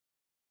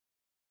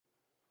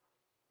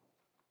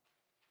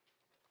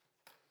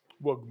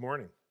Well, good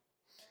morning.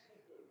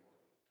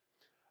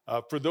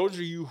 For those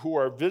of you who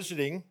are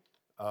visiting,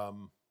 I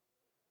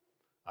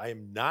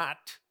am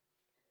not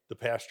the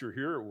pastor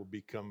here. It will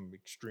become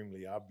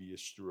extremely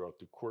obvious throughout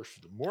the course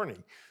of the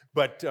morning.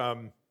 But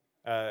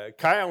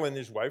Kyle and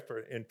his wife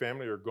and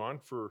family are gone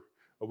for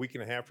a week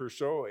and a half or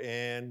so,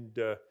 and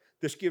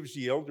this gives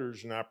the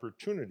elders an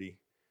opportunity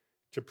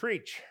to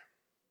preach.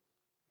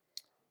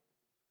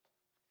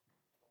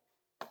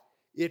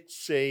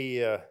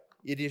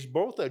 It is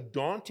both a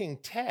daunting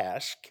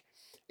task,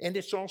 and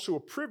it's also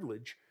a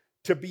privilege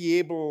to be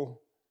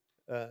able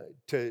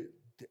to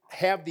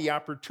have the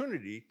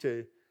opportunity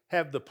to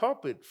have the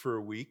pulpit for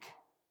a week.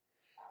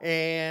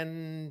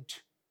 And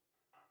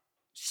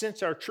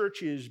since our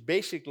church is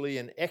basically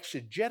an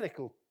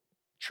exegetical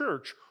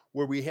church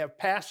where we have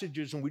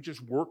passages and we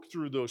just work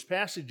through those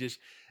passages,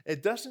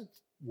 it doesn't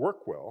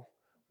work well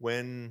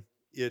when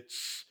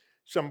it's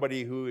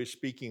somebody who is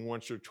speaking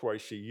once or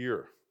twice a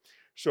year.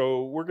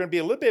 So we're going to be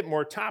a little bit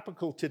more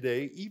topical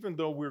today, even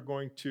though we're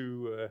going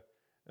to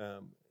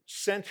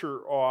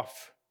center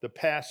off the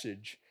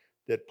passage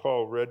that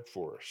Paul read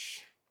for us.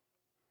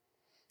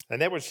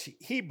 And that was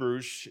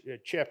Hebrews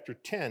chapter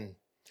 10.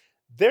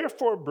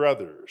 Therefore,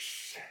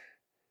 brothers,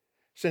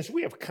 since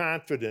we have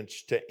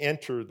confidence to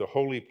enter the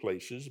holy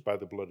places by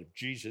the blood of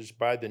Jesus,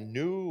 by the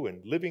new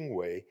and living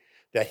way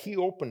that he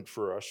opened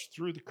for us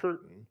through the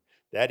curtain,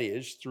 that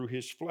is, through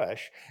his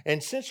flesh,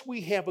 and since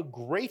we have a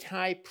great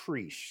high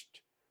priest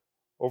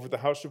over the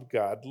house of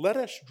God, let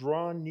us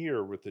draw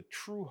near with a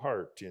true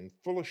heart in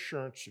full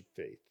assurance of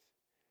faith,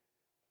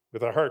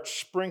 with our hearts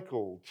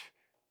sprinkled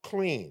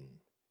clean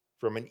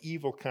from an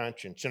evil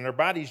conscience and our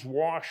bodies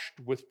washed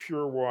with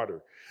pure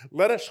water.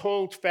 Let us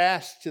hold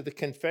fast to the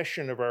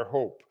confession of our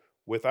hope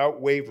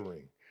without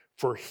wavering,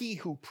 for he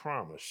who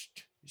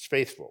promised is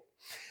faithful.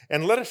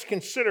 And let us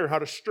consider how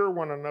to stir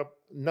one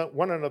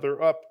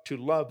another up to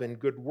love and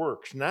good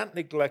works, not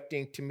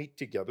neglecting to meet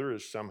together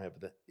as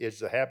is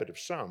the habit of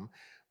some,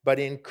 but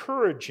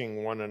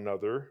encouraging one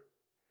another,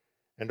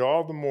 and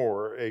all the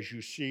more as you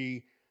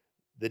see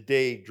the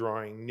day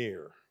drawing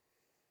near.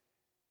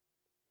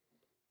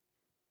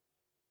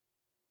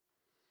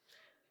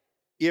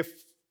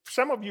 If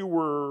some of you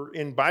were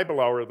in Bible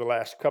Hour the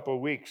last couple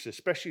of weeks,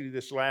 especially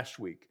this last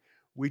week,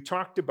 we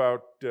talked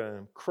about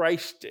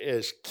Christ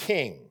as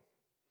King.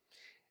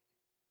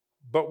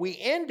 But we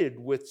ended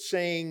with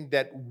saying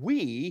that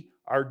we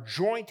are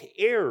joint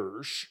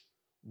heirs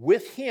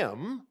with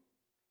him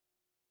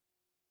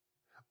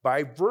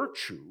by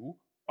virtue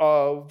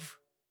of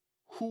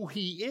who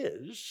he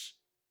is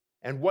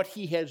and what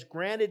he has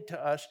granted to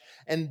us.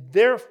 And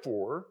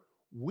therefore,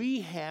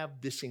 we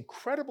have this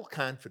incredible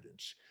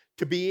confidence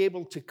to be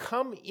able to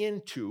come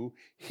into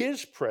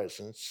his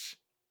presence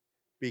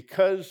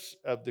because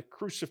of the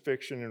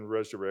crucifixion and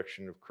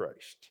resurrection of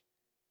Christ.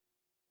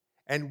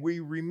 And we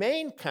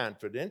remain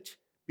confident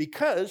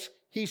because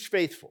he's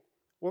faithful.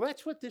 Well,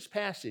 that's what this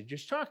passage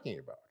is talking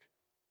about.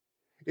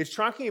 It's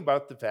talking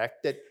about the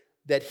fact that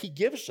he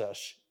gives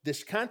us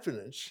this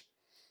confidence.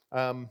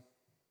 But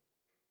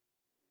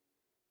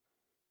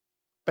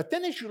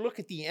then as you look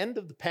at the end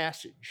of the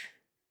passage,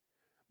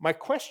 my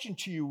question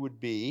to you would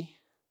be,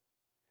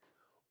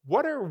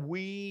 what are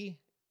we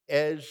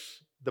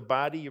as the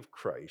body of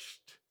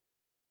Christ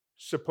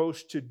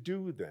supposed to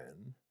do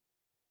then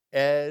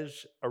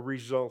as a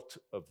result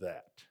of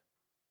that?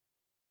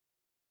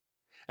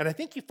 And I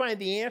think you find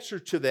the answer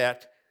to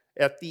that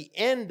at the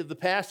end of the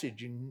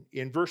passage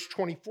in verse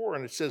 24,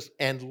 and it says,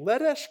 and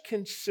let us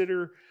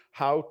consider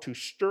how to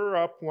stir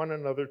up one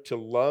another to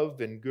love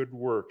and good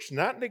works,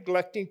 not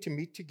neglecting to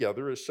meet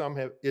together as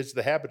is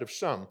the habit of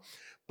some,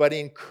 but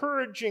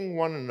encouraging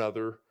one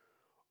another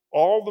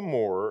all the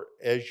more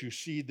as you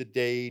see the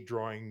day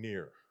drawing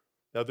near.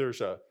 Now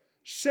there's a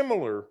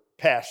similar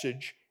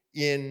passage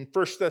in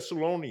 1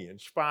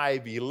 Thessalonians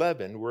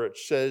 5:11 where it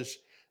says,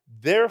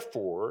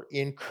 therefore,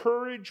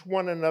 encourage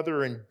one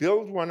another and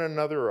build one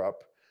another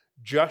up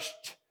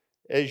just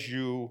as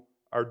you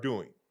are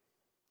doing.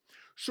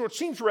 So it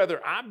seems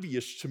rather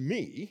obvious to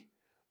me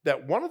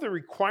that one of the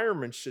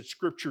requirements that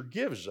Scripture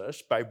gives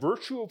us by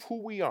virtue of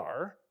who we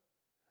are,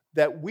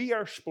 that we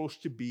are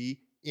supposed to be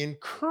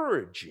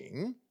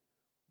encouraging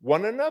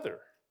one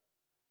another.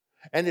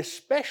 And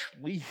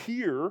especially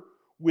here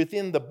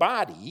within the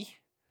body,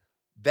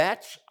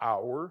 that's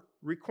our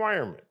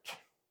requirement.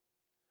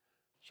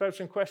 So I have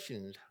some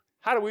questions.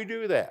 How do we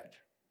do that?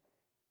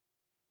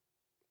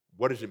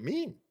 What does it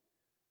mean?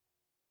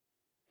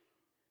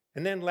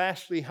 And then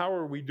lastly, how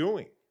are we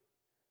doing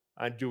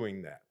on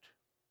doing that?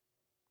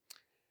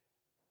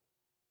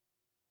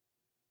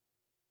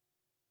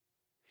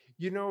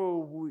 You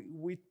know,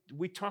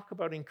 we talk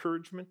about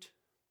encouragement,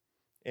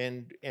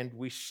 and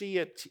we see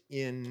it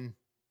in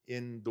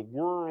the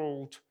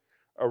world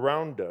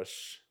around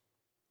us.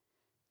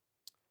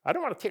 I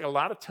don't want to take a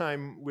lot of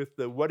time with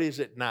the what is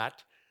it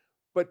not,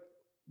 but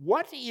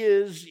what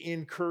is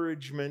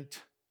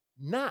encouragement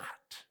not?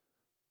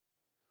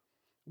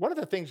 One of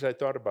the things I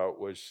thought about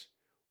was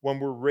when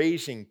we're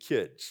raising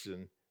kids,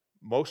 and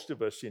most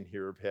of us in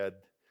here have had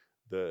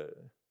the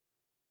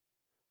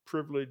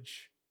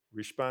privilege,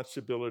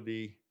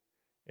 responsibility,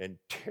 and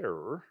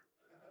terror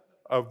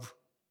of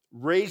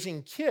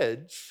raising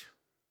kids,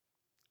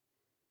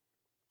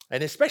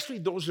 and especially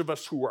those of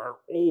us who are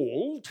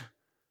old,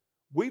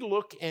 we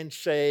look and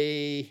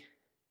say,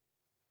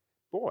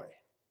 boy,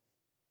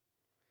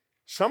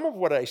 some of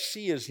what I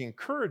see as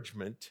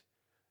encouragement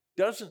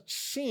doesn't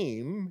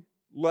seem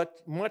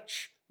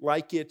much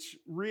like it's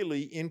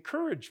really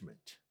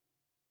encouragement.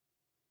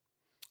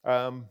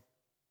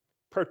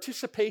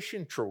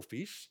 Participation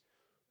trophies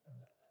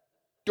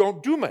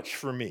don't do much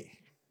for me.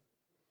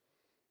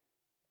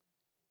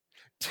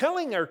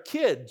 Telling our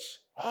kids,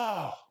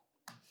 oh,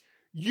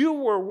 you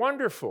were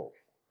wonderful,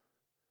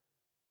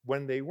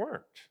 when they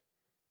weren't,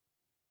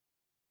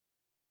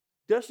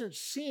 doesn't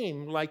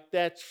seem like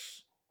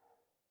that's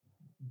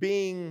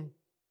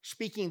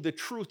speaking the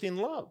truth in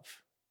love.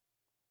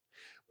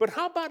 But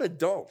how about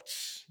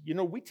adults? You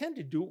know, we tend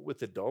to do it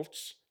with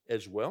adults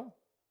as well.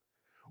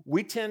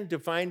 We tend to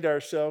find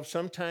ourselves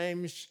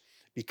sometimes,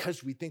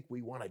 because we think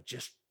we want to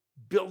just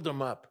build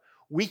them up,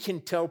 we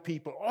can tell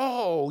people,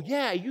 oh,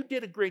 yeah, you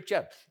did a great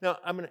job. Now,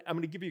 I'm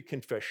going to give you a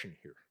confession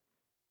here,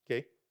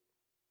 okay?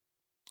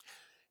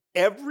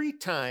 Every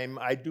time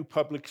I do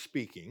public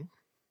speaking,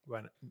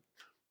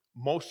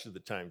 most of the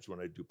times when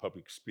I do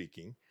public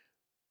speaking,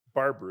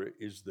 Barbara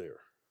is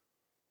there,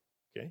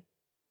 okay?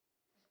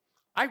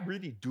 I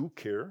really do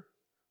care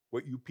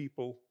what you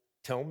people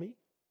tell me,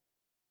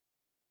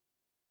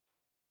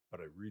 but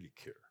I really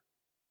care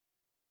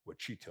what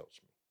she tells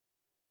me.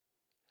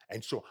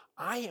 And so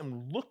I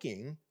am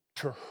looking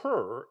to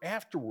her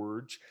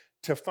afterwards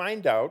to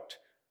find out,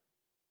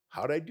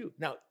 how'd I do?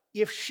 Now,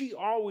 if she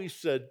always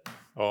said,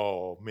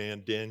 oh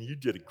man, Dan, you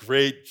did a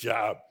great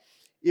job,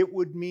 it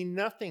would mean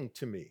nothing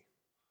to me.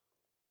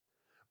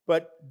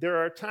 But there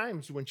are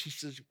times when she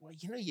says, well,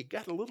 you know, you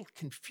got a little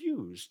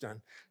confused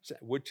on,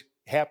 which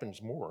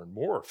happens more and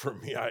more for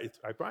me,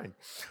 I find.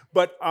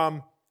 But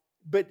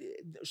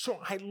so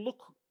I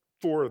look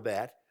for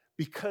that,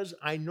 because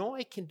I know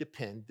I can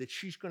depend that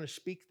she's going to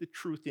speak the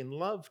truth in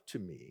love to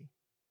me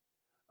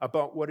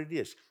about what it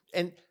is.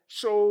 And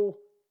so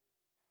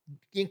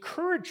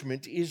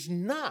encouragement is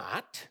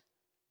not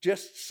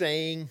just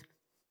saying,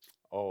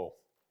 oh,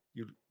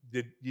 you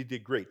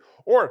did great.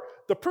 Or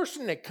the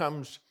person that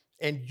comes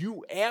and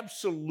you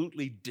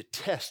absolutely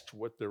detest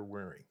what they're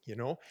wearing, you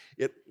know?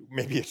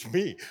 Maybe it's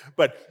me,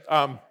 but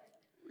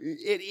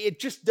it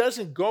just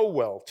doesn't go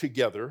well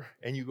together,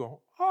 and you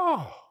go,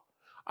 oh,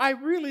 I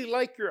really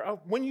like your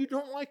outfit, when you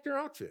don't like their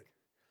outfit.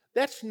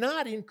 That's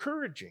not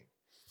encouraging.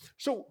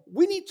 So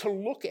we need to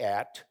look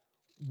at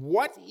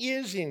what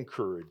is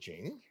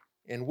encouraging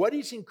and what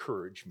is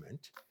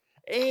encouragement,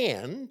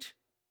 and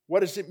what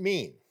does it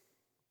mean?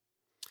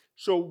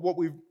 So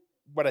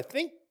what I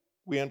think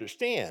we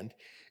understand,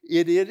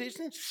 it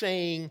isn't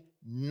saying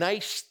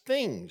nice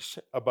things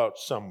about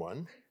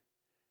someone.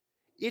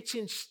 It's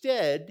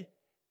instead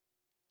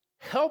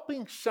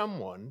helping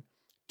someone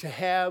to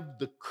have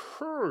the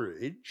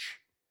courage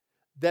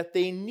that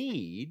they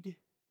need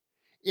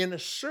in a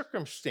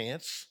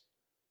circumstance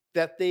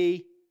that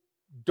they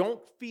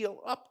don't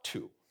feel up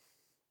to.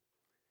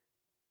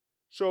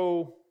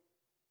 So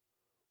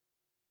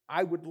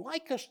I would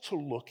like us to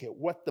look at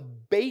what the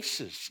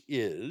basis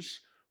is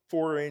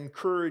for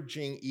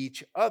encouraging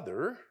each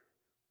other,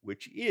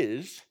 which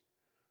is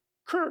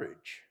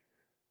courage.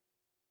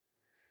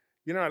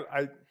 You know,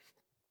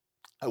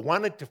 I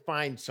wanted to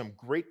find some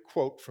great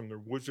quote from the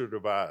Wizard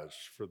of Oz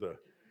for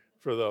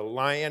the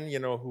lion, you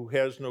know, who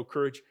has no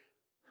courage.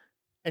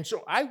 And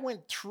so I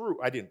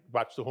didn't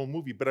watch the whole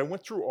movie, but I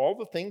went through all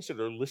the things that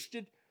are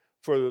listed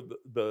for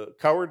the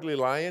Cowardly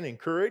Lion and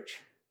courage.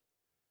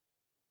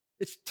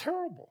 It's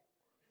terrible.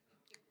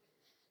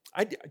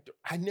 I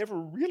never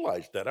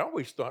realized that. I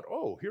always thought,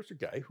 oh, here's a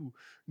guy who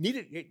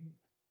needed it.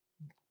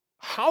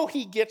 How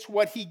he gets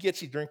what he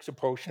gets, he drinks a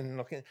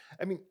potion.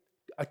 I mean,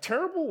 a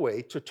terrible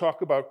way to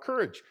talk about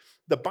courage.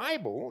 The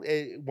Bible,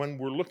 when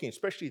we're looking,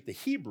 especially at the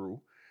Hebrew,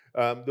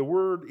 the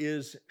word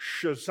is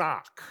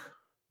shazak.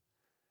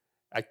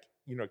 I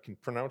can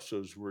pronounce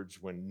those words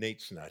when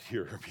Nate's not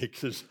here,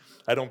 because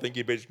I don't think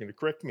anybody's going to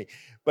correct me.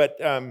 But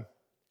and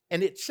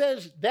it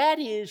says that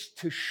is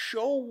to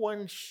show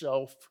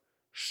oneself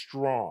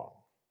strong.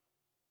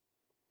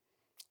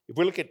 If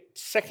we look at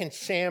 2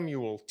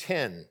 Samuel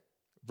 10,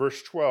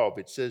 verse 12,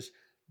 it says,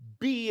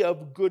 be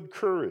of good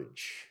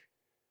courage,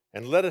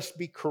 and let us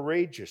be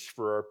courageous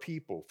for our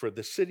people, for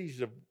the cities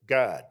of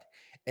God,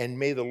 and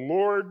may the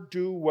Lord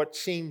do what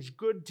seems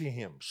good to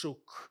him. So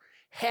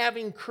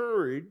having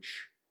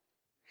courage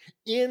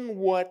in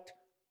what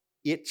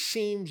it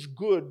seems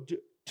good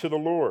to the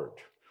Lord.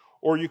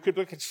 Or you could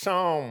look at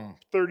Psalm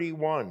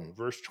 31,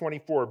 verse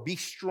 24. Be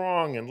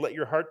strong and let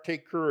your heart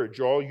take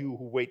courage, all you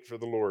who wait for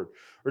the Lord.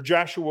 Or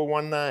Joshua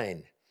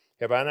 1:9.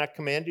 Have I not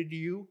commanded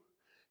you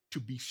to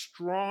be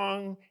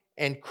strong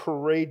and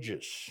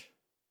courageous?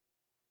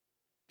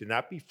 Do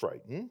not be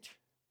frightened.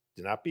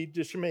 Do not be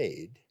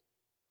dismayed.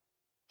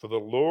 For the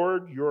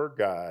Lord your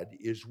God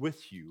is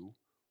with you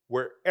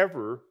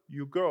wherever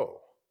you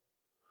go.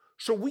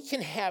 So we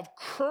can have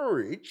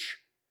courage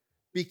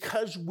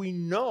because we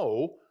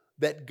know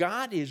that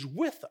God is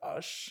with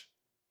us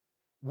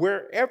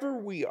wherever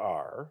we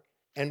are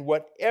and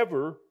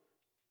whatever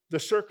the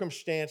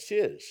circumstance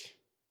is.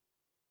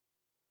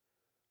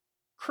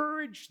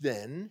 Courage,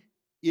 then,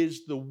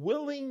 is the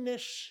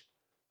willingness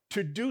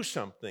to do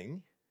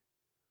something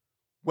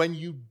when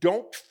you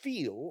don't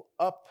feel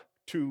up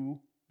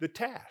to the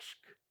task.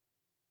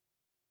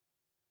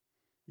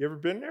 You ever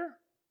been there?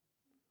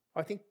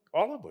 I think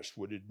all of us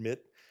would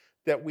admit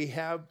that we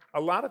have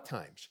a lot of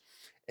times.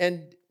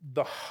 And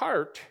the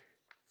heart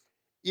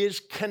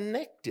is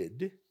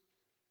connected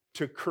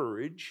to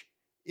courage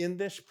in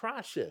this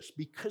process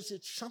because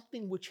it's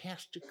something which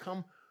has to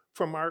come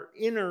from our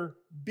inner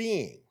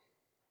being.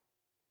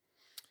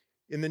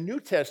 In the New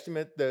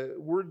Testament, the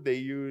word they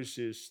use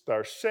is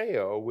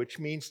tharseo, which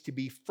means to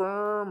be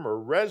firm or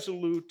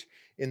resolute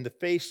in the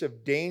face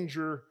of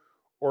danger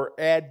or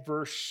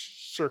adverse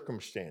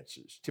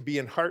circumstances, to be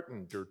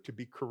enheartened or to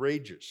be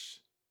courageous.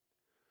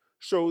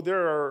 So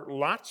there are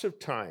lots of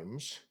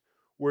times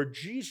where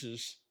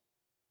Jesus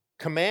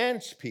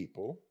commands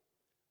people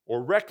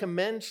or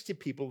recommends to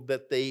people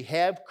that they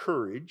have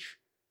courage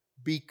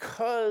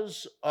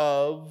because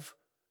of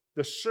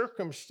the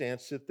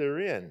circumstance that they're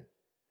in.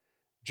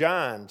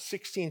 John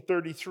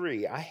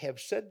 16:33, I have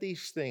said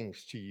these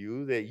things to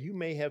you that you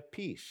may have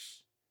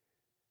peace.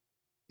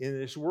 In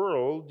this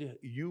world,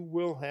 you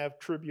will have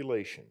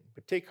tribulation,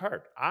 but take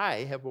heart,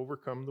 I have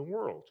overcome the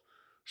world.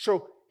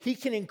 So he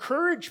can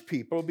encourage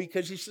people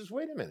because he says,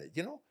 wait a minute,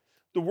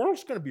 the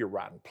world's going to be a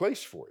rotten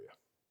place for you,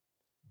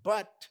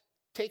 but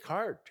take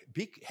heart,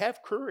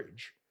 have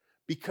courage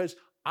because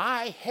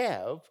I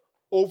have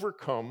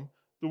overcome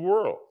the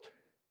world.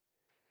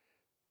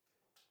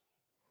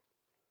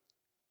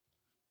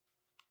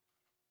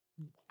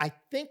 I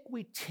think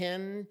we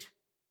tend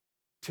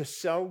to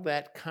sell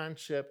that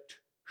concept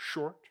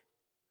short.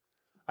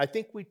 I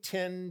think we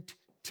tend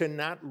to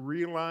not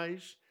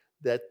realize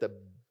that the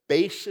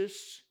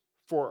basis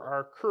for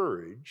our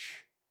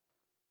courage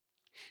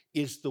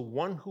is the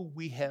one who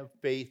we have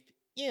faith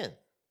in.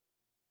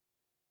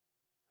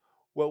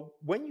 Well,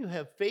 when you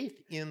have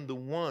faith in the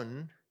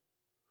one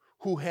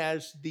who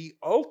has the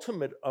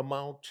ultimate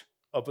amount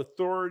of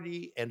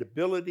authority and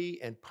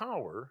ability and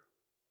power,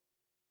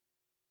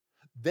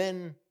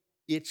 then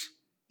it's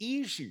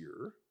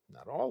easier,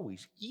 not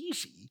always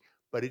easy,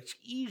 but it's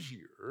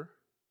easier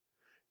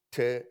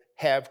to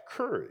have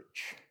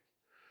courage.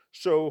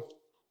 So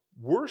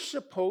we're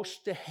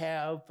supposed to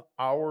have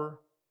our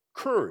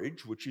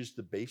courage, which is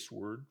the base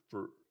word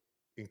for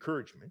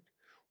encouragement.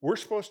 We're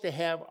supposed to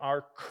have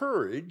our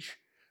courage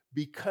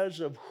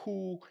because of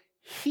who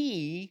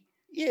he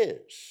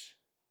is.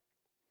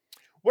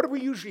 What do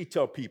we usually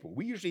tell people?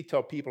 We usually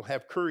tell people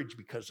have courage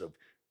because of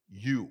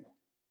you.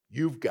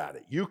 You've got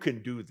it. You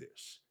can do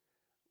this.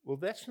 Well,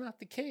 that's not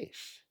the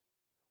case.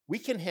 We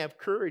can have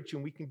courage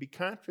and we can be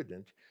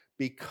confident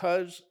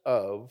because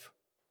of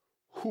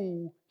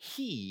who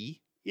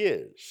he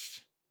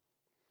is.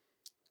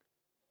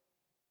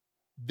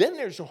 Then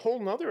there's a whole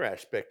nother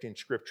aspect in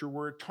Scripture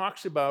where it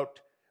talks about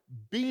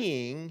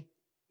being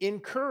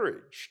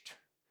encouraged.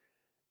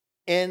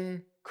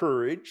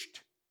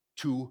 Encouraged,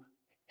 to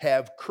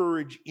have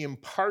courage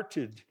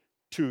imparted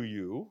to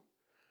you.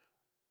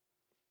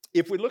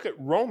 If we look at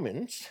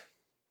Romans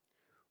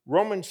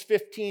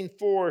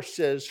 15:4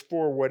 says,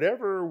 for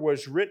whatever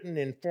was written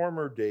in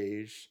former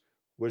days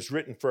was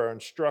written for our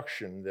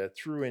instruction, that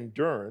through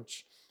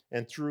endurance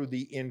and through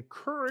the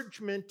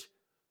encouragement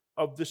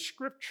of the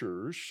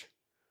Scriptures,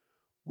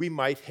 we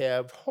might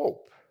have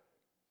hope.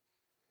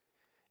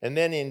 And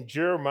then in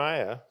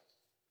Jeremiah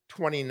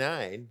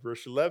 29,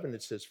 verse 11,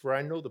 it says, for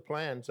I know the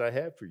plans I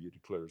have for you,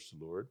 declares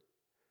the Lord.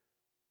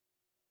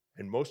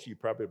 And most of you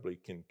probably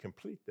can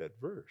complete that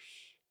verse.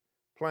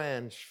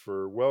 Plans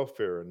for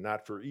welfare and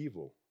not for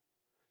evil,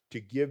 to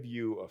give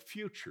you a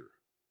future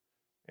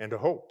and a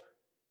hope.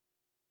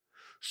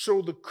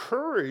 So the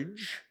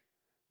courage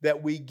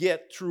that we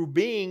get through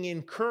being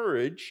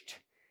encouraged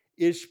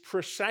is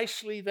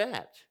precisely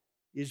that,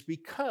 is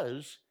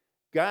because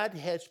God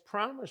has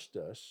promised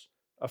us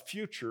a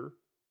future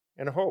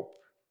and a hope.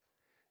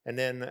 And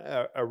then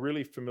a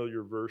really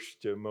familiar verse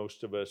to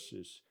most of us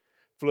is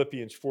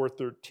Philippians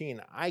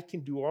 4:13. I can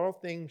do all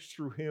things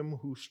through him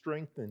who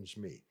strengthens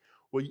me.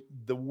 Well,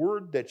 the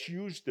word that's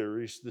used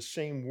there is the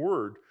same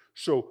word.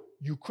 So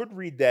you could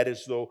read that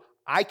as though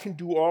I can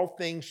do all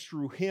things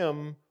through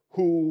him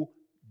who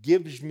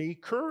gives me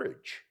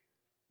courage,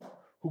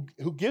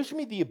 who gives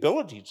me the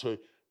ability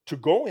to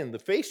go in the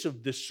face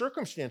of this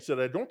circumstance that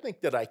I don't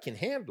think that I can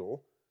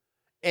handle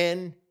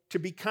and to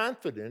be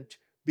confident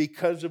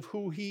because of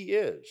who he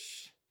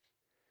is.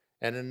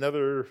 And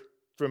another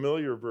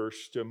familiar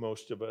verse to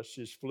most of us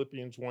is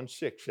Philippians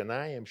 1:6. And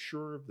I am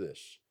sure of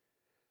this,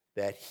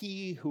 that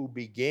he who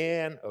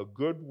began a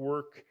good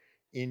work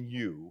in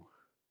you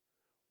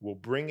will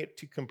bring it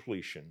to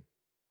completion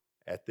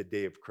at the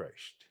day of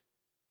Christ.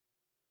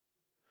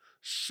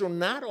 So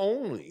not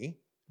only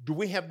do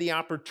we have the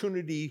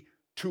opportunity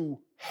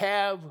to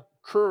have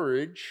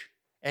courage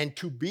and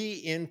to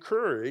be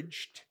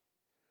encouraged,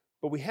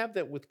 but we have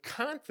that with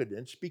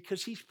confidence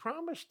because he's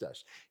promised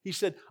us. He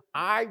said,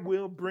 I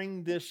will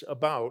bring this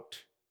about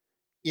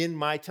in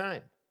my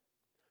time.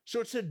 So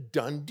it's a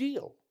done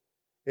deal.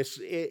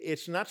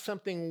 It's not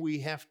something we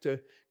have to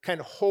kind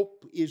of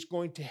hope is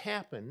going to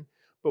happen,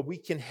 but we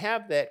can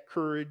have that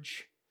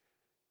courage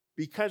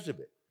because of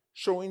it.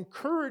 So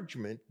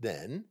encouragement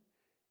then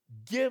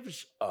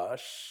gives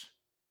us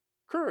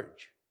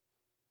courage.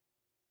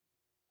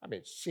 I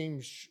mean, it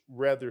seems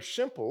rather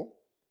simple,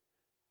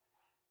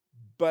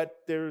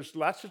 but there's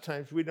lots of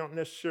times we don't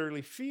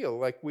necessarily feel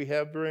like we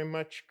have very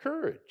much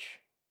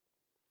courage.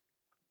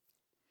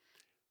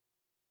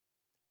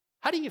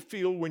 How do you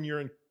feel when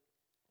you're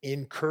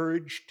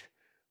encouraged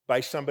by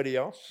somebody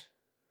else?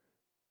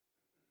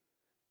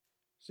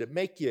 Does it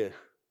make you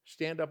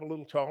stand up a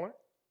little taller?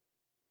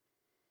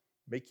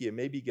 Make you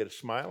maybe get a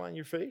smile on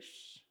your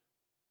face?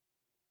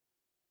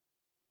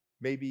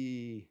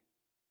 Maybe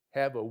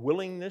have a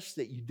willingness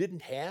that you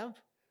didn't have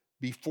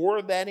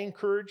before that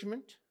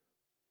encouragement?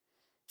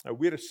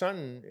 We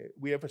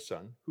have a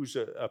son who's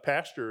a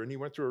pastor, and he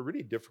went through a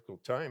really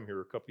difficult time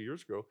here a couple of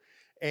years ago.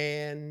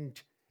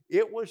 And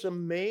it was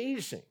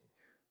amazing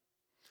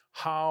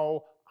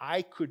how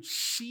I could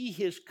see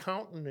his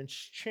countenance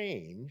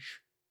change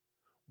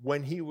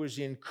when he was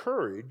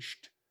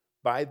encouraged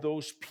by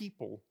those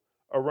people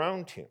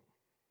around him.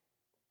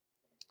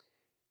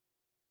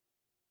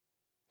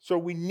 So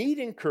we need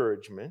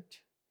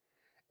encouragement,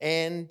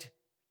 and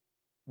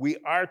we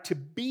are to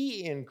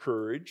be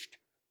encouraged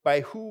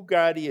by who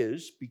God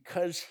is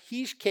because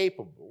he's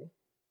capable.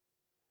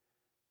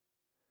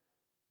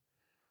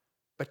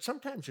 But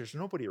sometimes there's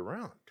nobody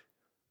around.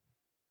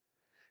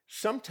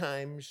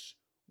 Sometimes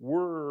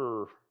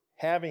we're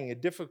having a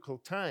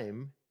difficult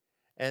time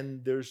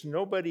and there's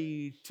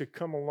nobody to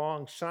come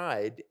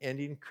alongside and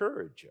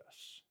encourage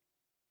us.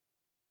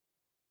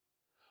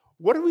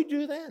 What do we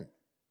do then?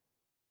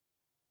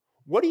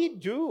 What do you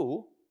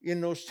do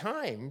in those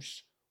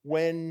times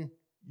when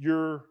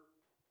you're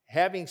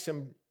having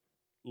some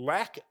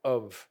lack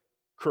of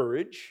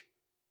courage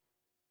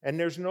and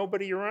there's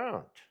nobody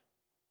around?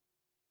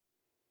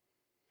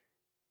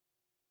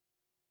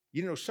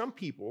 You know, some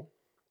people,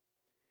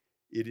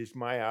 it is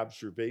my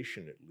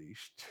observation at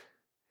least,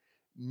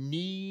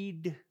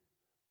 need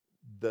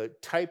the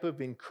type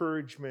of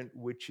encouragement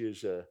which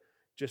is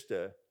just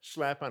a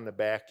slap on the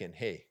back and,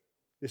 hey,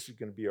 this is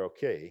going to be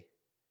okay,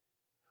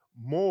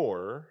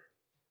 more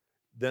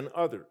than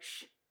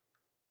others.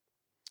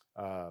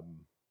 I'm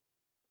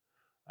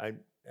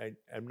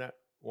not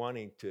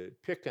wanting to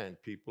pick on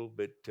people,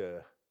 but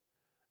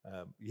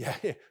yeah,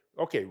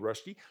 okay,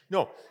 Rusty.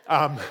 No,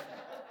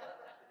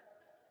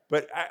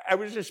 but I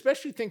was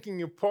especially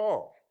thinking of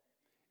Paul,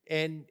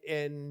 and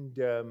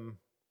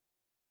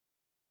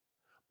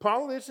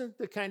Paul isn't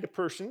the kind of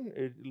person,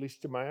 at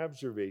least to my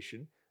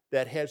observation,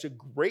 that has a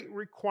great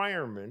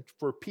requirement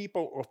for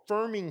people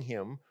affirming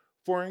him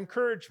for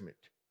encouragement.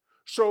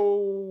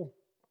 So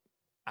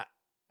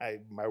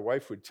my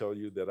wife would tell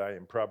you that I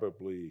am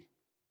probably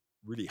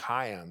really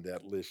high on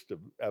that list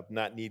of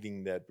not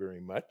needing that very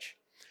much.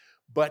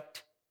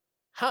 But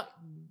how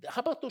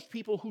about those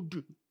people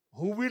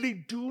who really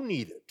do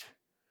need it?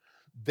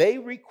 They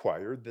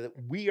require that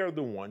we are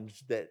the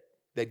ones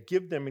that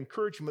give them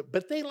encouragement,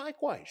 but they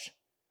likewise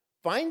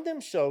find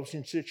themselves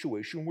in a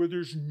situation where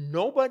there's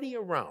nobody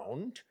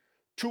around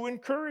to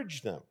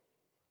encourage them.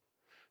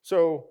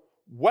 So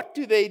what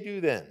do they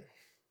do then?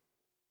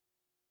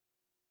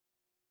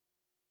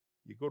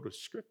 You go to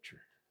Scripture.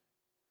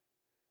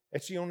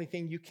 That's the only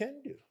thing you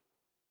can do.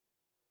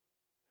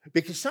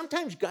 Because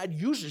sometimes God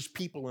uses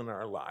people in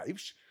our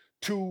lives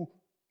to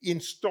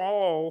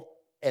install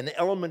an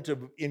element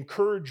of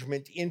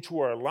encouragement into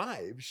our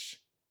lives,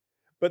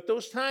 but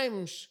those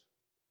times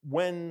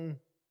when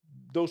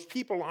those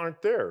people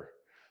aren't there,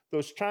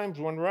 those times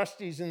when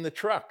Rusty's in the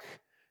truck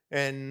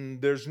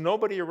and there's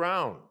nobody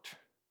around,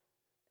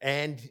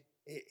 and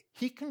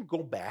he can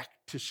go back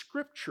to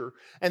Scripture,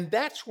 and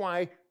that's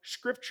why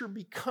Scripture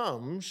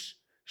becomes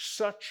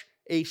such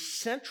a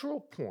central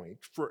point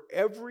for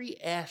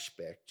every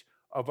aspect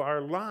of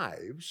our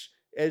lives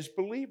as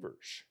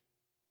believers.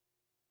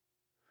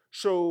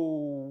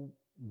 So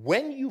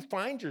when you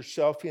find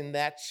yourself in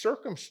that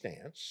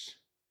circumstance,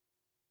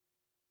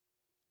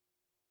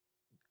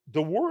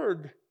 the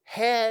Word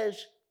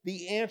has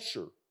the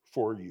answer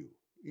for you.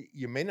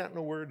 You may not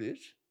know where it is.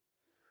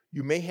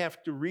 You may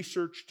have to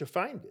research to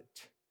find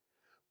it.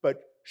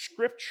 But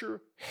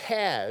Scripture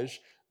has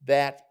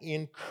that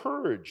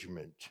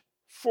encouragement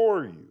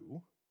for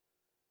you,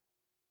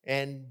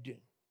 and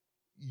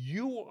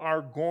you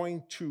are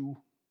going to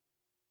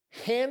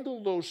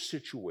handle those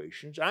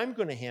situations. I'm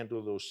going to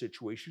handle those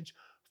situations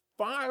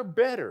far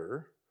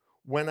better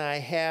when I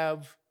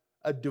have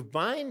a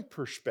divine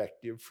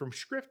perspective from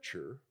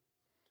Scripture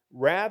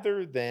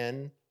rather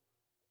than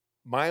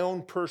my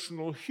own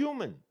personal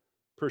human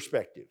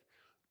perspective.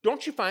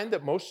 Don't you find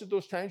that most of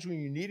those times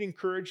when you need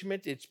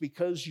encouragement, it's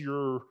because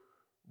you're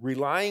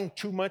relying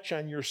too much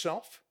on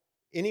yourself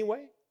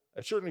anyway,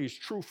 It certainly is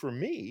true for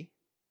me.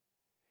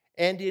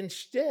 And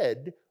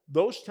instead,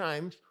 those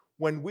times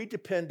when we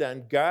depend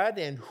on God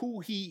and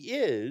who He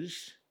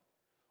is,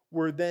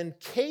 we're then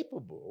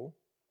capable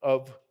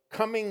of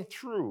coming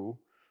through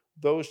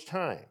those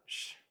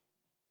times.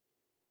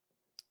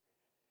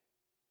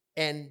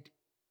 And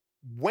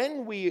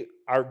when we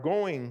are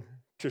going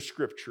to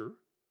Scripture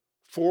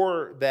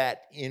for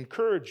that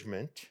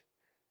encouragement,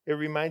 it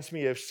reminds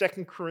me of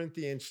 2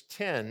 Corinthians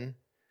 10,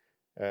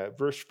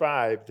 verse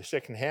 5, the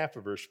second half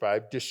of verse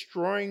 5,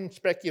 destroying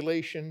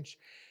speculations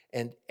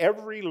and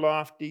every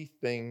lofty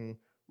thing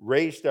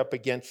raised up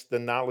against the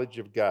knowledge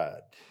of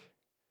God.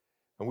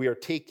 And we are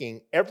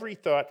taking every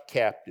thought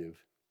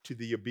captive to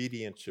the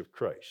obedience of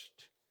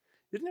Christ.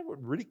 Isn't that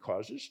what really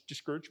causes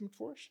discouragement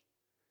for us?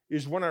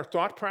 Is when our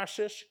thought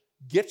process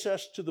gets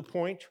us to the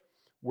point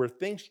where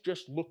things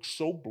just look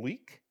so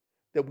bleak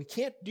that we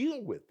can't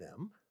deal with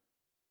them.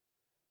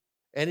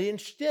 And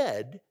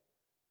instead,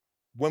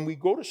 when we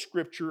go to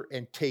Scripture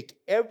and take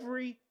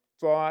every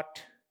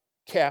thought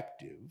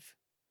captive,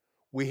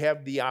 we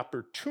have the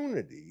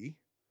opportunity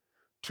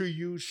to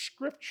use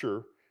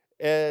Scripture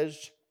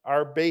as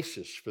our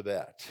basis for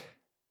that.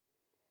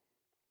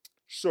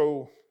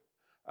 So,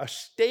 a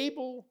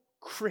stable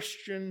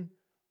Christian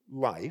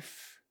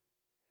life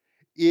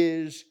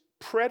is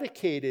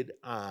predicated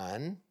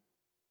on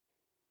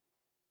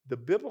the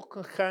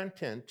biblical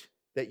content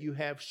that you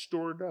have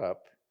stored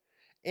up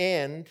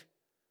and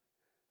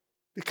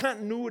the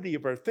continuity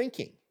of our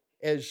thinking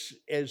as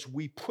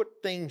we put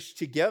things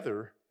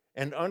together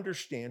and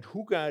understand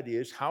who God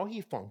is, how He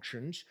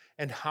functions,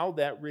 and how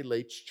that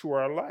relates to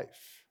our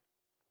life.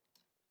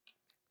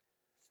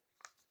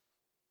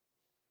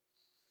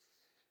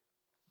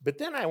 But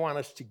then I want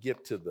us to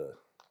get to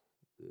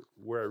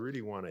where I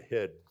really want to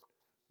head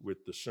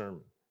with the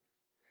sermon.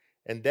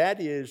 And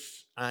that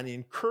is on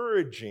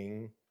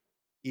encouraging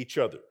each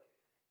other.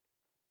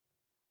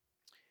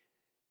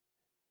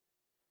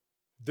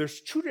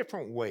 There's two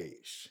different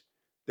ways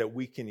that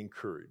we can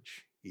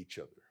encourage each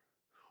other.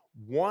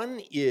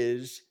 One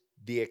is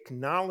the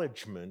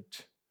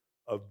acknowledgement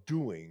of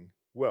doing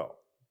well.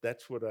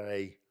 That's what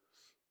I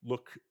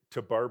look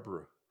to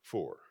Barbara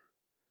for.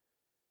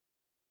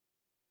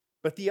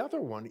 But the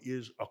other one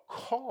is a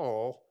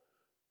call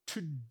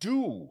to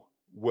do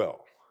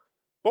well.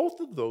 Both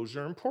of those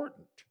are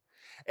important.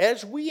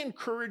 As we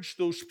encourage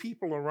those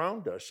people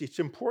around us, it's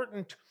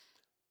important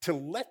to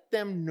let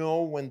them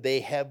know when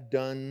they have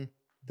done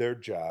their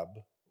job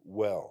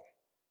well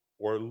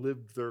or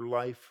lived their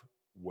life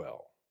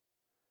well.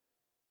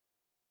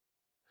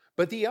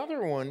 But the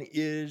other one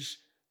is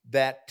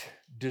that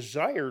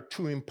desire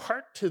to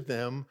impart to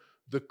them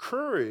the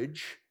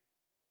courage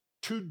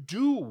to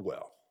do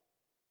well.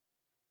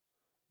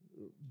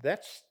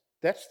 That's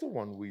the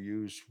one we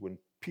use when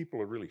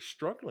people are really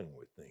struggling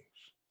with things.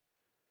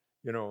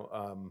 You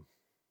know,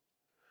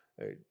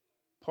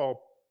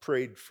 Paul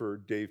prayed for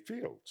Dave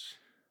Fields.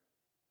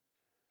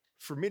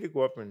 For me to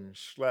go up and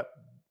slap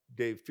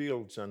Dave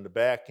Fields on the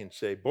back and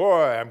say,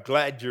 "Boy, I'm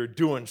glad you're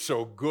doing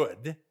so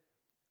good,"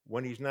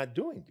 when he's not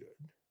doing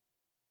good,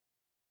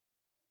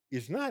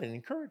 is not an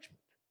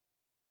encouragement.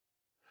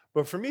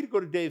 But for me to go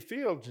to Dave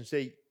Fields and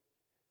say,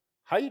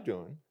 "How you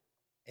doing?"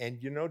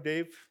 And you know,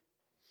 Dave,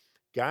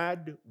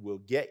 God will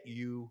get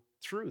you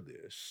through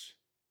this,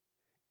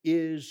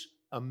 is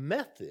a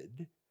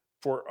method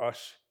for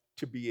us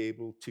to be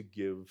able to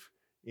give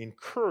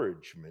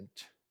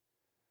encouragement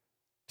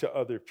to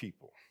other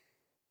people.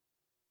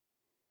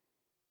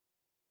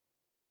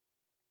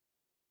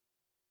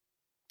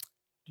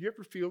 Do you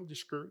ever feel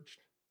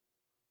discouraged?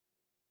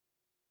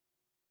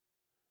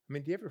 I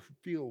mean, do you ever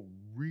feel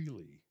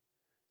really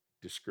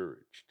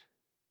discouraged?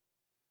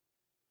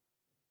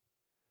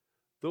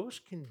 Those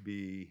can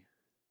be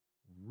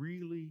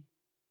really,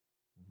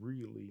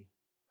 really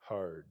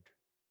hard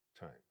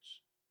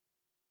times.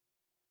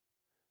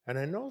 And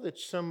I know that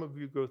some of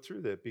you go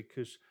through that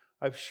because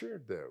I've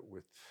shared that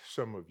with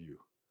some of you.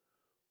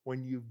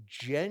 When you've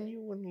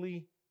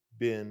genuinely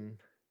been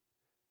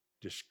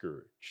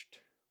discouraged.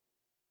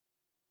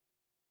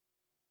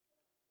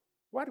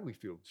 Why do we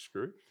feel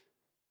discouraged?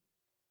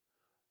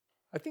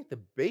 I think the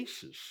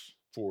basis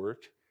for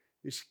it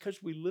is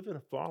because we live in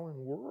a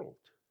fallen world.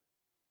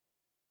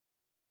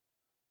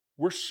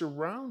 We're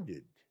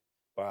surrounded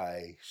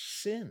by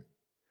sin.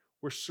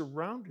 We're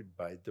surrounded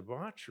by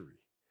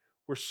debauchery.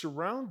 We're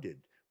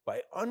surrounded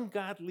by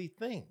ungodly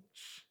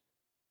things.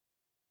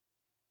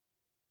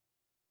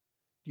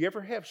 Do you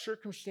ever have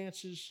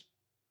circumstances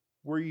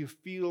where you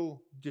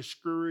feel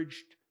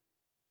discouraged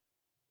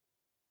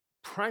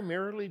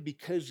primarily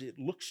because it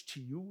looks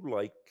to you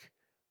like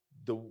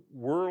the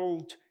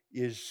world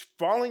is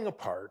falling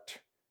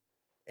apart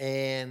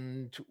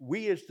and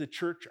we as the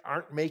church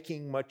aren't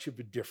making much of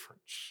a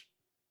difference?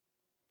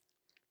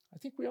 I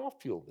think we all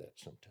feel that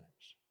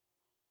sometimes.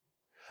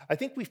 I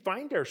think we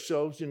find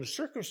ourselves in a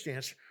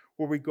circumstance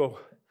where we go,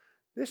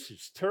 "This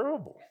is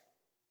terrible."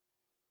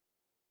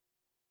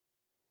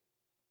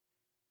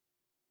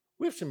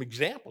 We have some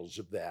examples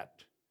of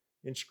that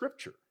in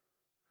Scripture,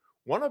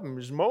 One of them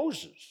is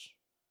Moses.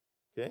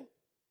 Okay?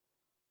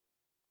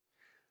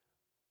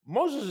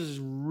 Moses is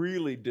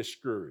really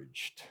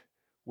discouraged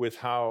with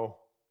how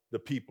the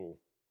people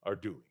are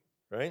doing,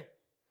 right?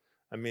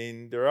 I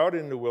mean, they're out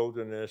in the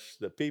wilderness.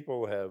 The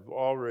people have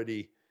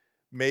already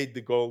made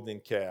the golden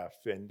calf,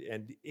 and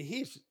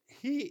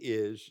he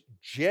is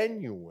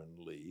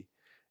genuinely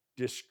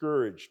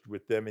discouraged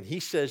with them. And he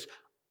says,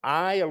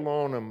 I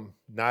alone am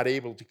not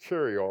able to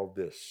carry all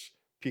this,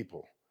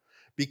 people,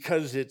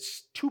 because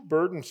it's too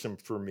burdensome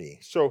for me.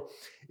 So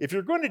if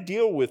you're going to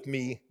deal with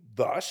me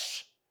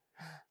thus,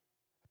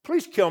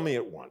 please kill me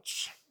at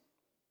once.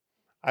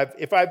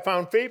 If I've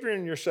found favor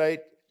in your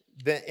sight,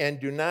 then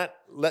do not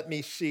let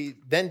me see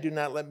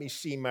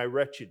my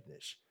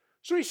wretchedness.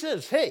 So he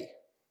says, hey,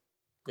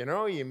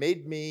 you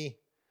made me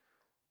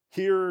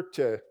here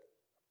to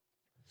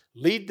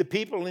lead the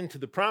people into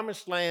the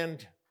promised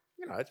land.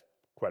 It's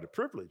quite a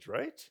privilege,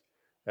 right?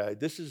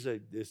 This is a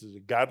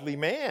godly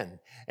man,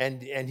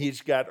 and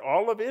he's got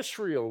all of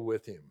Israel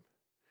with him.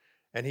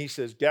 And he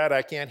says, God,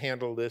 I can't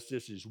handle this.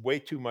 This is way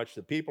too much.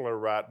 The people are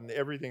rotten.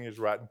 Everything is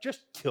rotten.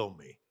 Just kill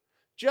me.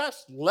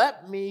 Just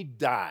let me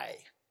die.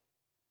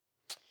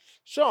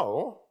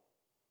 So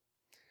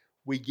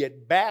we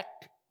get back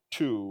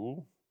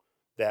to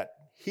that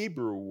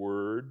Hebrew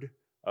word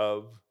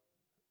of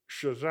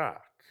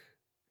shazak,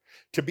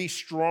 to be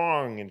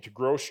strong and to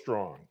grow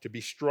strong, to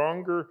be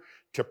stronger,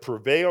 to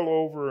prevail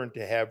over, and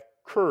to have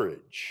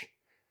courage.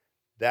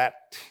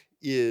 That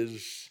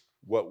is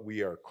what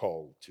we are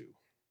called to.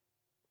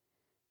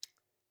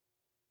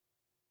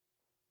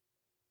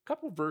 A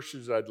couple of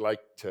verses I'd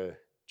like to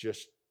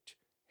just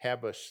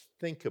have us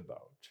think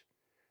about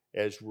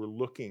as we're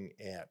looking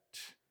at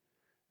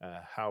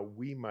how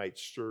we might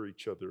stir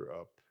each other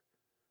up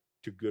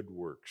to good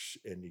works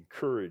and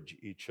encourage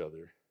each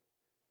other.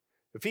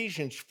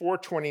 Ephesians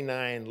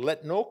 4:29,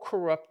 let no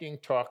corrupting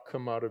talk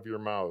come out of your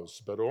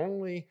mouths, but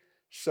only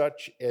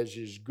such as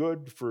is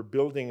good for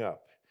building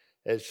up,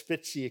 as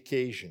fits the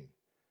occasion,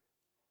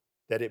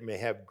 that it may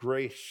have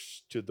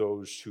grace to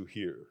those who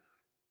hear.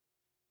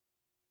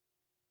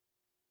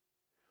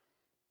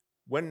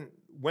 When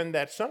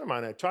that son of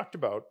mine I talked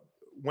about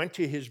went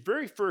to his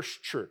very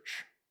first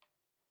church,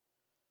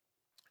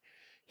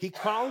 he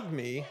called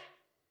me,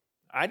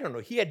 I don't know,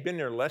 he had been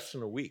there less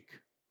than a week,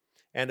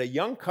 and a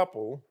young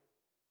couple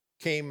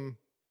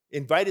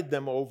invited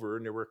them over,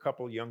 and there were a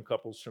couple young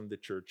couples from the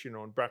church,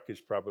 and Brock is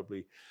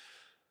probably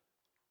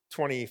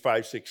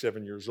 25, 6,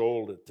 7 years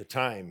old at the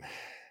time.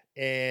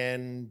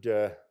 And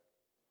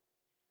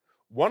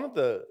one of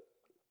the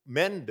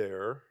men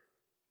there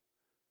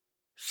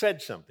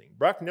said something.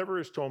 Brock never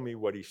has told me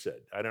what he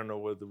said. I don't know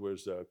whether it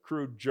was a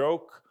crude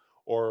joke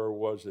or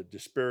was a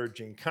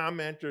disparaging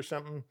comment or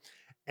something.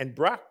 And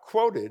Brock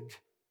quoted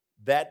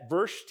that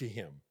verse to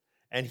him,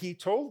 and he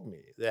told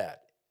me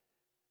that.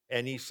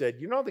 And he said,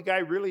 the guy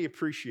really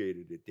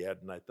appreciated it, Dad.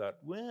 And I thought,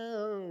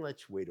 well,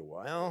 let's wait a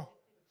while.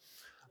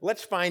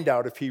 Let's find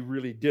out if he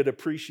really did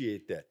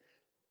appreciate that.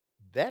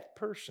 That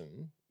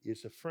person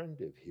is a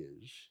friend of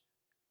his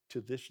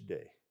to this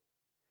day.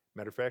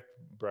 Matter of fact,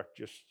 Brock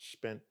just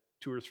spent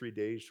 2 or 3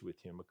 days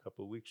with him a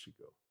couple of weeks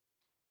ago.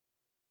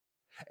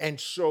 And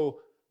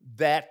so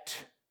that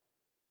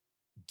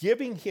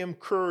giving him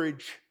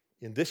courage,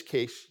 in this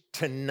case,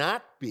 to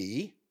not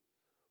be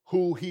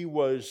who he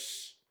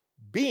was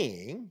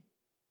being,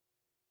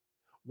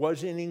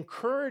 was an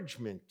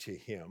encouragement to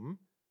him,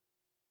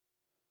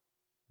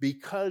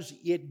 because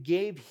it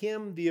gave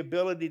him the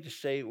ability to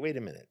say, wait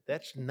a minute,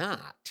 that's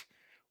not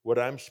what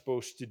I'm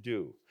supposed to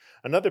do.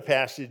 Another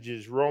passage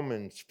is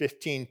Romans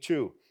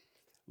 15:2.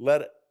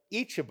 Let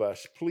each of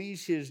us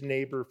please his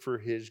neighbor for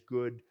his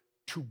good,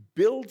 to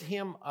build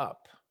him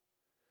up,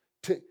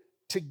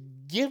 to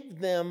give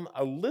them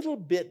a little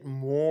bit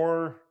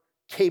more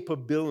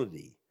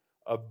capability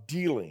of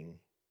dealing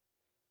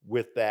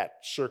with that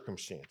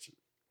circumstances.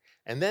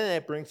 And then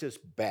that brings us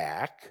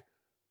back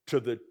to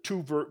the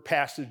two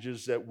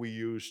passages that we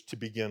used to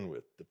begin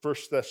with. The 1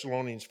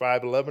 Thessalonians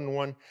 5:11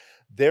 one,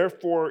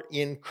 therefore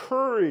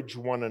encourage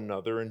one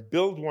another and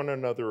build one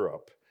another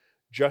up,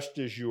 just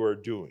as you are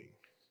doing.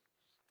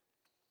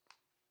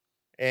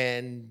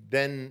 And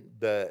then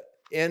the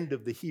end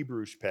of the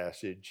Hebrews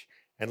passage,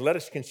 and let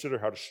us consider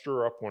how to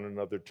stir up one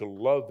another to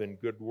love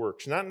and good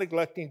works, not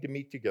neglecting to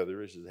meet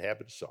together as is the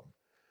habit of some,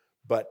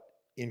 but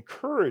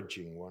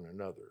encouraging one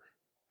another,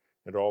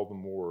 and all the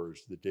more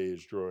as the day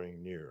is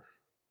drawing near.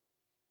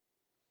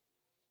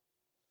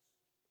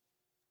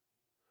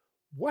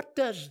 What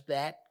does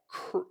that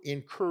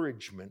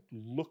encouragement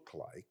look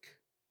like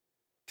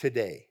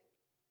today,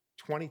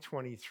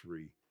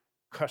 2023,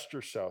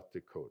 Custer, South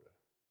Dakota?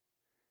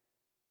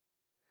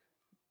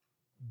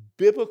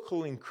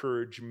 Biblical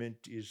encouragement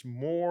is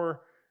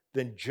more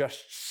than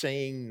just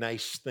saying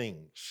nice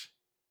things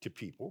to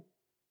people,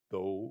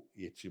 though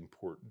it's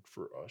important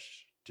for us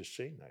to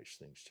say nice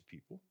things to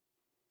people.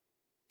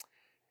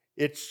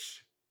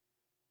 Its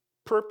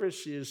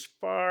purpose is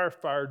far,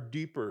 far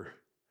deeper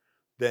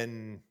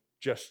than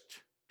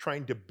just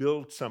trying to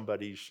build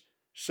somebody's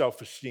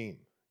self-esteem.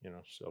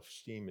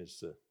 self-esteem is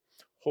the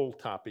whole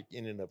topic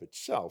in and of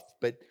itself.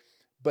 But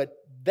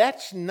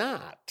that's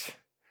not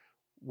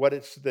what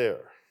it's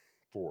there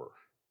for.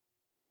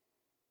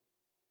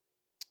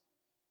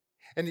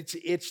 And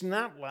it's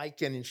not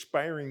like an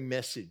inspiring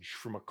message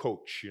from a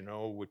coach,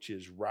 which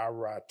is rah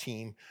rah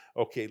team.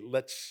 Okay,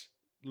 let's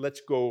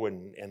go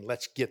and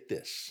let's get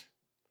this.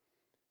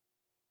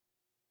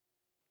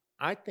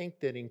 I think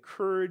that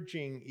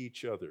encouraging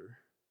each other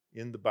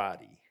in the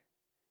body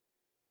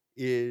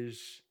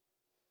is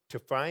to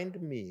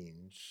find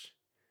means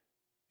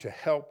to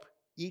help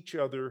each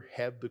other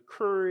have the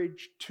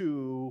courage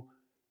to,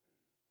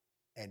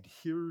 and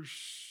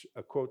here's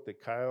a quote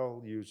that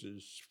Kyle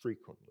uses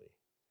frequently,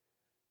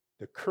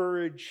 the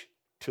courage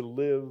to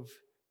live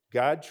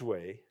God's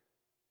way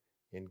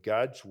in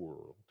God's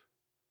world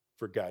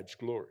for God's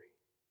glory.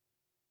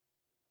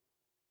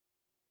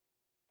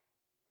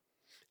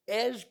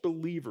 As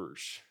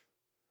believers,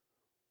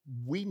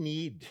 we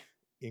need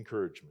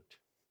encouragement.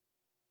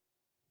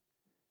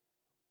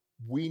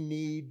 We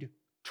need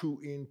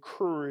to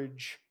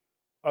encourage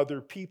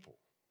other people.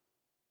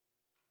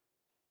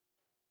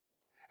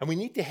 And we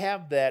need to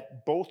have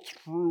that both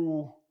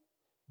through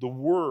the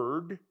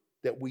word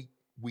that we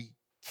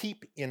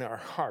keep in our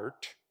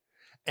heart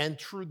and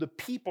through the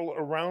people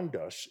around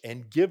us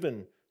and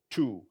given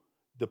to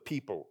the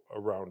people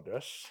around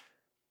us.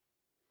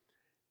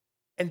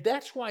 And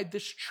that's why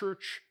this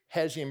church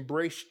has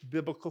embraced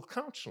biblical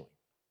counseling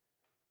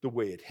the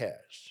way it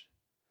has.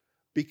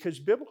 Because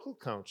biblical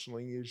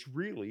counseling is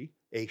really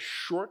a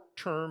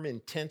short-term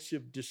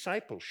intensive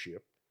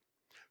discipleship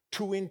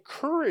to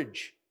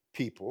encourage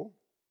people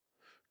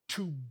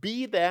to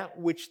be that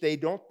which they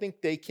don't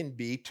think they can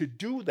be, to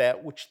do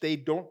that which they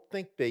don't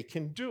think they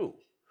can do.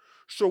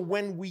 So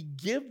when we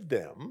give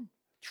them,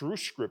 through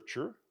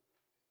Scripture,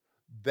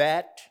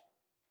 that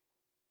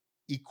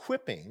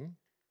equipping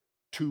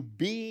to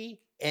be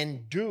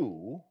and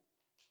do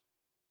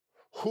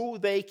who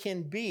they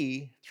can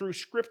be through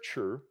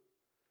Scripture,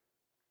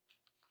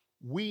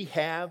 we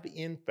have,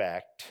 in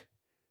fact,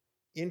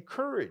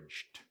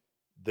 encouraged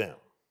them.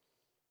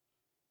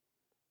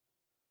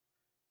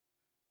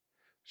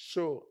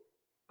 So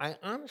I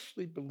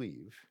honestly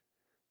believe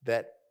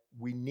that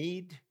we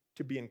need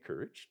to be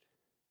encouraged.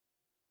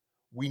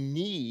 We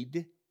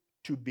need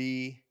to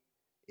be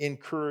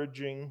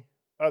encouraging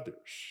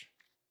others.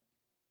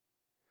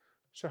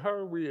 So how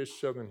are we as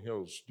Southern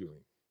Hills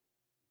doing?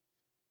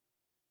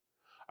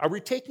 Are we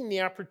taking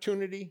the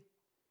opportunity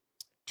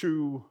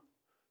to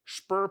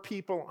spur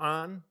people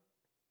on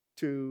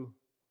to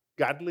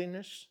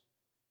godliness?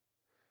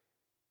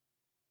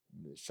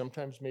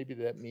 Sometimes maybe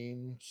that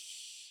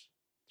means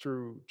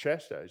through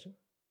chastising,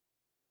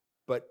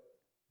 but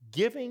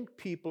giving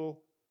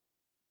people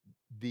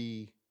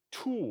the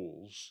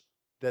tools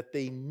that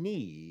they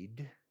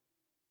need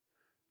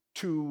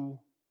to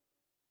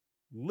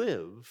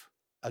live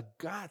a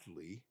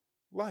godly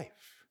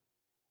life.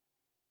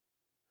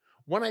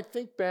 When I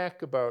think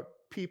back about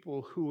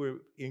people who have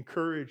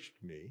encouraged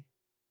me,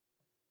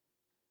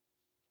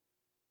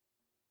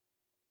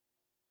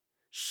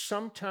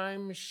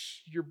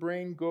 sometimes your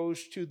brain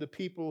goes to the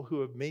people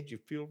who have made you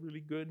feel really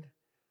good,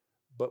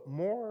 but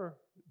more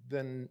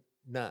than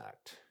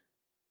not,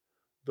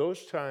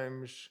 those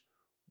times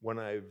when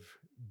I've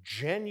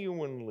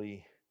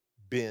genuinely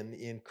been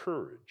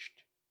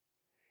encouraged,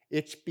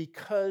 it's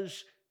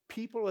because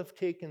people have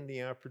taken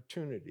the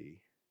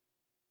opportunity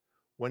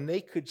when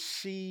they could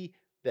see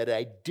that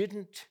I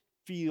didn't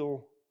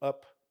feel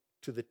up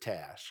to the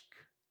task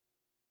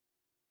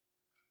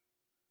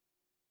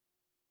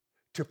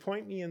to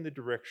point me in the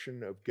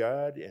direction of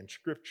God and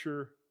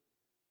Scripture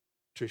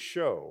to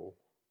show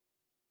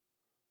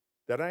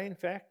that I, in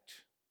fact,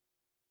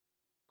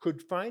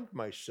 could find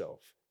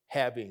myself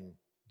having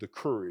the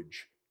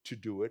courage to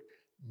do it,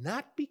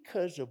 not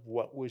because of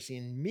what was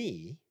in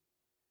me,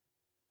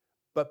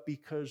 but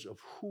because of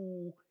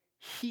who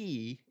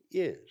He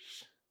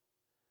is.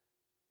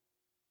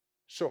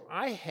 So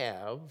I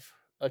have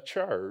a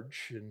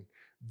charge, and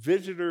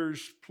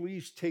visitors,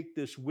 please take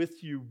this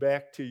with you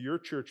back to your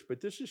church, but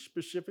this is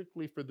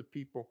specifically for the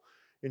people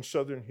in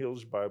Southern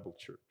Hills Bible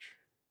Church.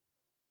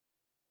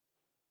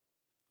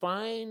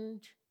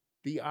 Find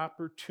the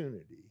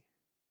opportunity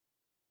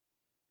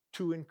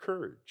to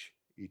encourage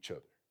each other.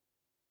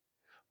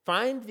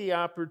 Find the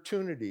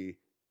opportunity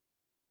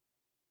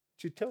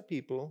to tell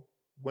people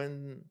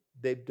when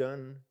they've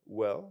done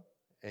well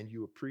and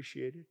you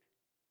appreciate it.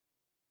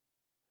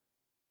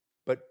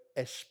 But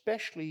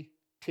especially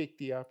take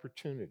the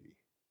opportunity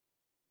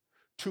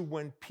to,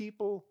 when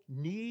people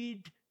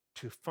need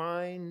to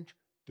find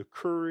the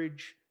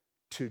courage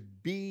to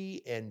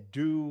be and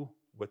do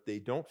what they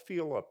don't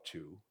feel up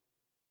to,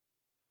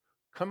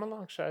 come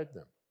alongside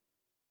them.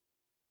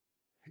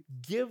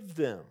 Give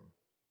them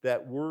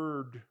that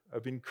word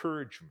of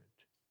encouragement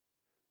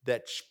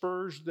that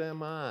spurs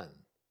them on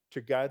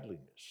to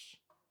godliness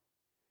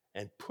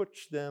and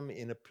puts them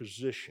in a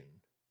position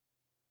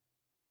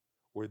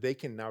where they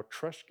can now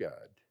trust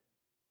God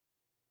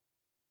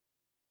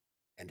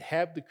and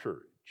have the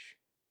courage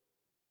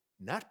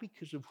not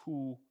because of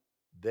who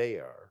they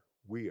are,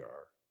 we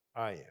are,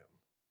 I am,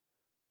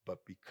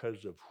 but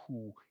because of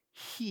who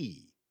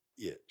he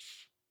is.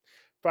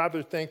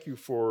 Father, thank you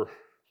for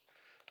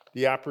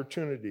the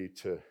opportunity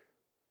to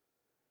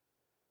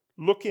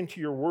look into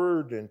your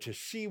word and to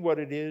see what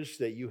it is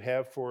that you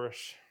have for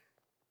us,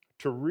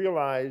 to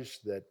realize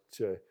that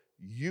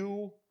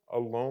you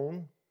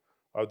alone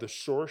are the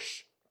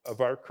source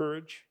of our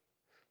courage,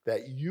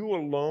 that you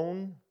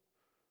alone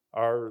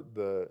are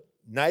the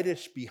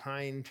nidus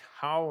behind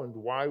how and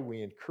why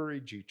we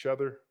encourage each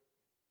other.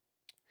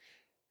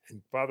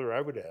 And Father,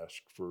 I would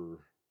ask for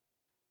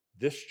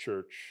this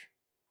church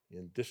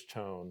in this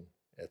town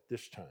at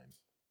this time,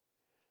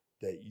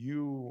 that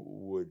you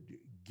would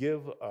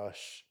give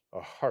us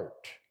a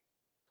heart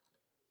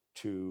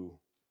to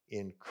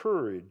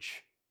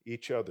encourage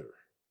each other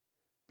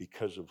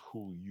because of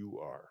who you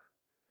are.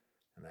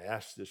 And I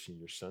ask this in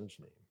your Son's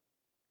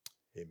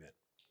name. Amen.